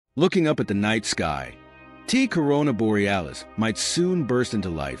Looking up at the night sky, T Corona Borealis might soon burst into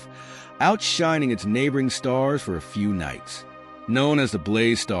life, outshining its neighboring stars for a few nights. Known as the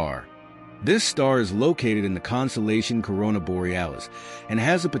Blaze Star, this star is located in the constellation Corona Borealis and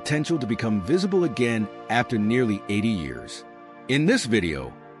has the potential to become visible again after nearly 80 years. In this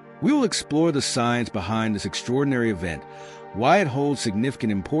video, we will explore the science behind this extraordinary event, why it holds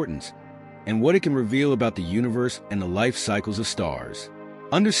significant importance, and what it can reveal about the universe and the life cycles of stars.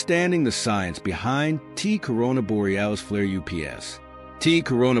 Understanding the science behind T Corona Borealis flare UPS. T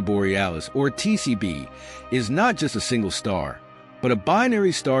Corona Borealis, or TCB, is not just a single star, but a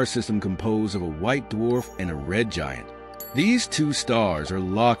binary star system composed of a white dwarf and a red giant. These two stars are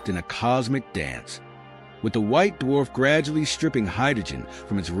locked in a cosmic dance, with the white dwarf gradually stripping hydrogen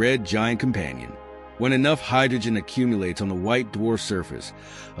from its red giant companion. When enough hydrogen accumulates on the white dwarf surface,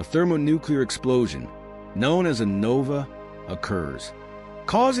 a thermonuclear explosion, known as a nova, occurs,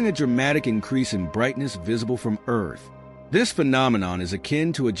 causing a dramatic increase in brightness visible from Earth. This phenomenon is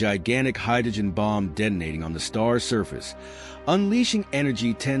akin to a gigantic hydrogen bomb detonating on the star's surface, unleashing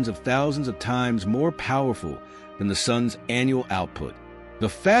energy tens of thousands of times more powerful than the sun's annual output. The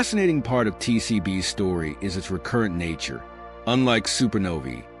fascinating part of TCB's story is its recurrent nature. Unlike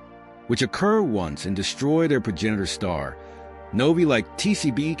supernovae, which occur once and destroy their progenitor star, novae like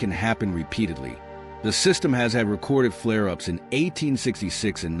TCB can happen repeatedly. The system has had recorded flare-ups in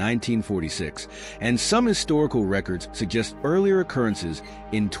 1866 and 1946, and some historical records suggest earlier occurrences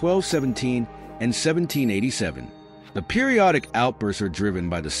in 1217 and 1787. The periodic outbursts are driven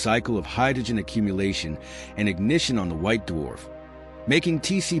by the cycle of hydrogen accumulation and ignition on the white dwarf, making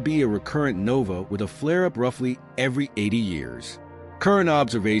TCB a recurrent nova with a flare-up roughly every 80 years. Current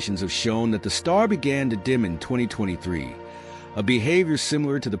observations have shown that the star began to dim in 2023, a behavior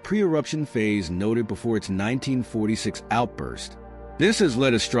similar to the pre-eruption phase noted before its 1946 outburst. This has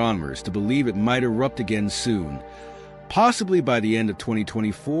led astronomers to believe it might erupt again soon, possibly by the end of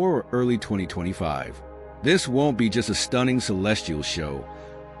 2024 or early 2025. This won't be just a stunning celestial show,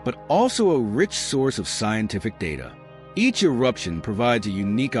 but also a rich source of scientific data. Each eruption provides a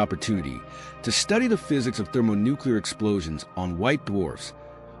unique opportunity to study the physics of thermonuclear explosions on white dwarfs,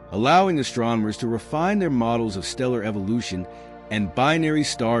 allowing astronomers to refine their models of stellar evolution and binary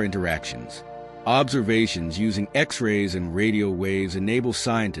star interactions. Observations using X-rays and radio waves enable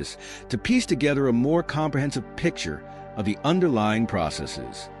scientists to piece together a more comprehensive picture of the underlying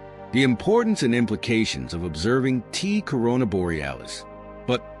processes. The importance and implications of observing T Corona Borealis.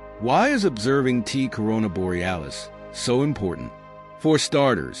 But why is observing T Corona Borealis so important? For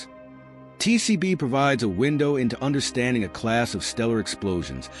starters, TCB provides a window into understanding a class of stellar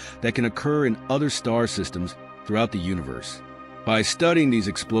explosions that can occur in other star systems throughout the universe. By studying these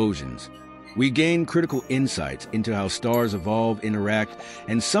explosions, we gain critical insights into how stars evolve, interact,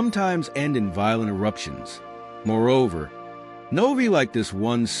 and sometimes end in violent eruptions. Moreover, novae like this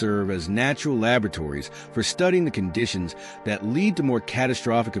one serve as natural laboratories for studying the conditions that lead to more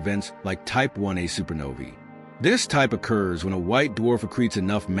catastrophic events like Type 1a supernovae. This type occurs when a white dwarf accretes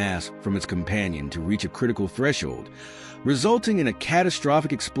enough mass from its companion to reach a critical threshold, resulting in a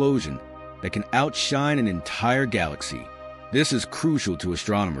catastrophic explosion that can outshine an entire galaxy. This is crucial to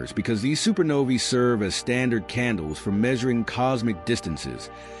astronomers because these supernovae serve as standard candles for measuring cosmic distances,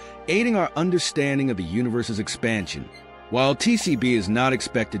 aiding our understanding of the universe's expansion. While TCB is not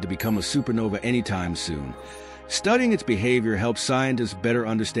expected to become a supernova anytime soon, studying its behavior helps scientists better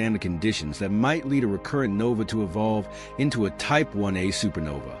understand the conditions that might lead a recurrent nova to evolve into a Type 1a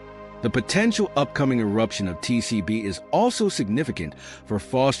supernova. The potential upcoming eruption of TCB is also significant for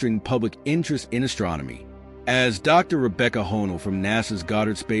fostering public interest in astronomy. As Dr. Rebecca Honel from NASA's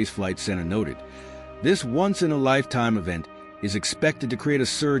Goddard Space Flight Center noted, this once-in-a-lifetime event is expected to create a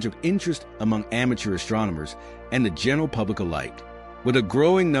surge of interest among amateur astronomers and the general public alike. With a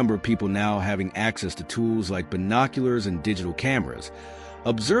growing number of people now having access to tools like binoculars and digital cameras,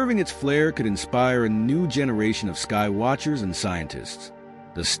 observing its flare could inspire a new generation of skywatchers and scientists.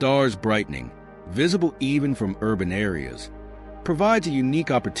 The star's brightening, visible even from urban areas, provides a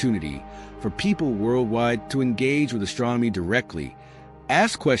unique opportunity for people worldwide to engage with astronomy directly,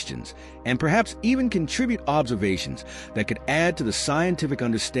 ask questions, and perhaps even contribute observations that could add to the scientific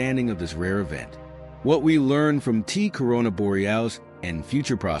understanding of this rare event. What we learn from T Corona Borealis and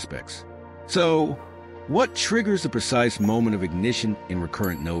future prospects. So, what triggers the precise moment of ignition in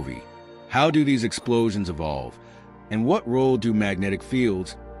recurrent novae? How do these explosions evolve? And what role do magnetic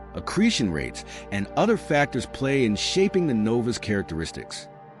fields, accretion rates, and other factors play in shaping the nova's characteristics?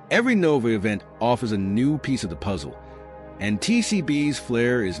 Every nova event offers a new piece of the puzzle, and TCB's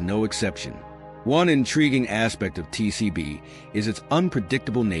flare is no exception. One intriguing aspect of TCB is its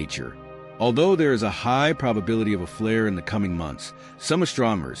unpredictable nature. Although there is a high probability of a flare in the coming months, some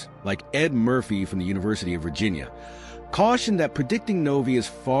astronomers, like Ed Murphy from the University of Virginia, caution that predicting novae is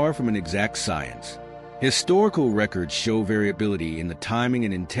far from an exact science. Historical records show variability in the timing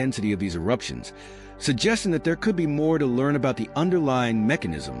and intensity of these eruptions, suggesting that there could be more to learn about the underlying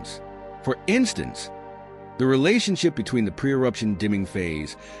mechanisms. For instance, the relationship between the pre-eruption dimming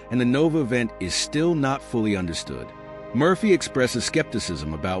phase and the nova event is still not fully understood. Murphy expresses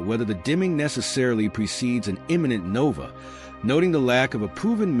skepticism about whether the dimming necessarily precedes an imminent nova, noting the lack of a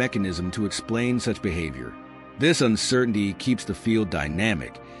proven mechanism to explain such behavior. This uncertainty keeps the field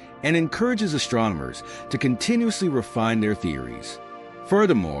dynamic and encourages astronomers to continuously refine their theories.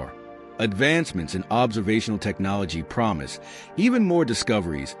 Furthermore, advancements in observational technology promise even more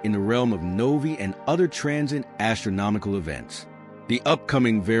discoveries in the realm of novae and other transient astronomical events. The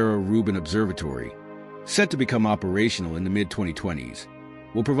upcoming Vera Rubin Observatory, set to become operational in the mid-2020s,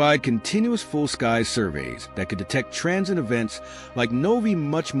 will provide continuous full-sky surveys that could detect transient events like novae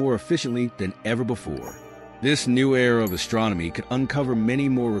much more efficiently than ever before. This new era of astronomy could uncover many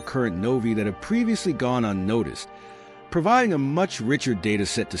more recurrent novae that have previously gone unnoticed, providing a much richer data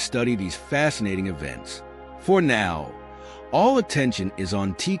set to study these fascinating events. For now, all attention is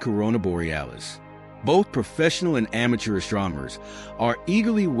on T Corona Borealis. Both professional and amateur astronomers are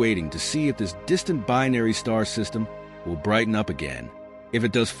eagerly waiting to see if this distant binary star system will brighten up again. If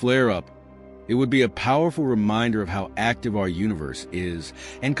it does flare up, it would be a powerful reminder of how active our universe is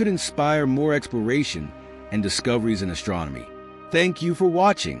and could inspire more exploration and discoveries in astronomy. Thank you for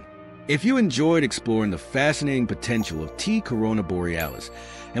watching. If you enjoyed exploring the fascinating potential of T Corona Borealis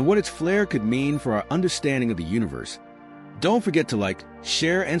and what its flare could mean for our understanding of the universe, don't forget to like,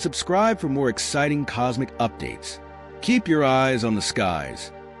 share, and subscribe for more exciting cosmic updates. Keep your eyes on the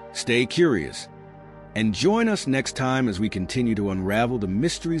skies, stay curious, and join us next time as we continue to unravel the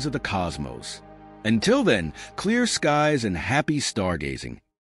mysteries of the cosmos. Until then, clear skies and happy stargazing.